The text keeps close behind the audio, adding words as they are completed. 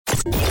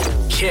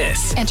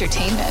KiSS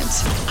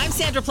Entertainment. I'm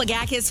Sandra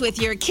Plagakis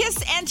with your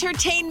KiSS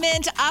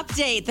Entertainment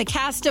update. The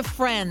cast of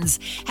Friends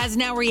has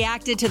now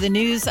reacted to the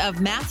news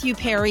of Matthew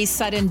Perry's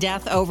sudden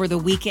death over the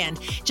weekend.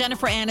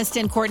 Jennifer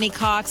Aniston, Courtney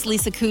Cox,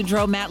 Lisa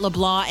Kudrow, Matt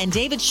LeBlanc, and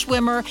David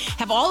Schwimmer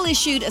have all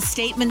issued a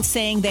statement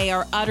saying they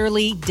are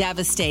utterly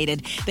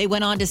devastated. They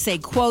went on to say,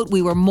 quote,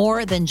 "We were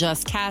more than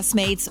just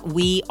castmates.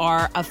 We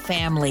are a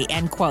family,"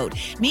 end quote.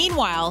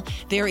 Meanwhile,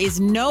 there is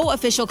no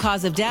official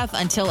cause of death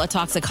until a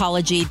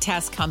toxicology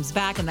test comes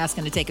back, and that's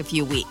going to take a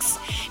few weeks.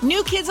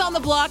 New Kids on the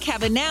Block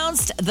have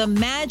announced the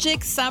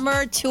Magic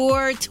Summer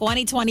Tour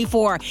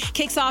 2024.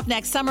 Kicks off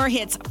next summer,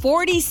 hits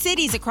 40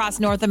 cities across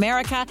North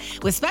America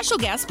with special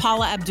guests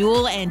Paula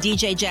Abdul and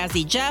DJ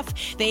Jazzy Jeff.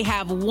 They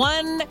have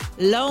one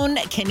lone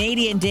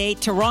Canadian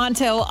date,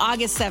 Toronto,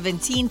 August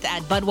 17th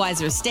at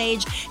Budweiser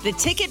Stage. The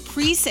ticket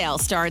pre-sale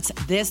starts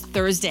this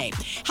Thursday.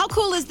 How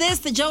cool is this?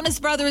 The Jonas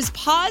Brothers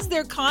paused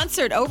their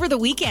concert over the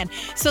weekend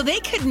so they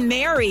could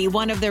marry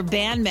one of their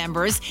band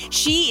members.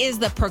 She is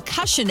the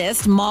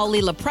percussionist,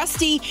 Molly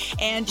Lepresti,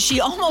 and she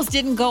almost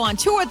didn't go on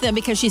tour with them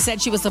because she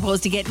said she was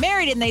supposed to get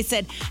married, and they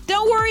said,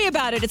 "Don't worry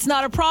about it. It's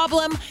not a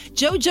problem."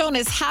 Joe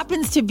Jonas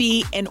happens to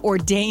be an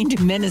ordained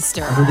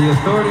minister. For the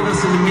authority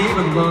listen to me,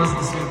 but the laws at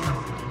the same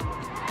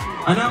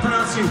time. I now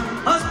pronounce you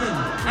husband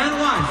and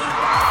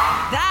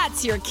wife.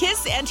 That's your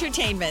KiSS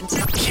Entertainment.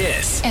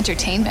 KiSS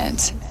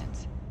Entertainment.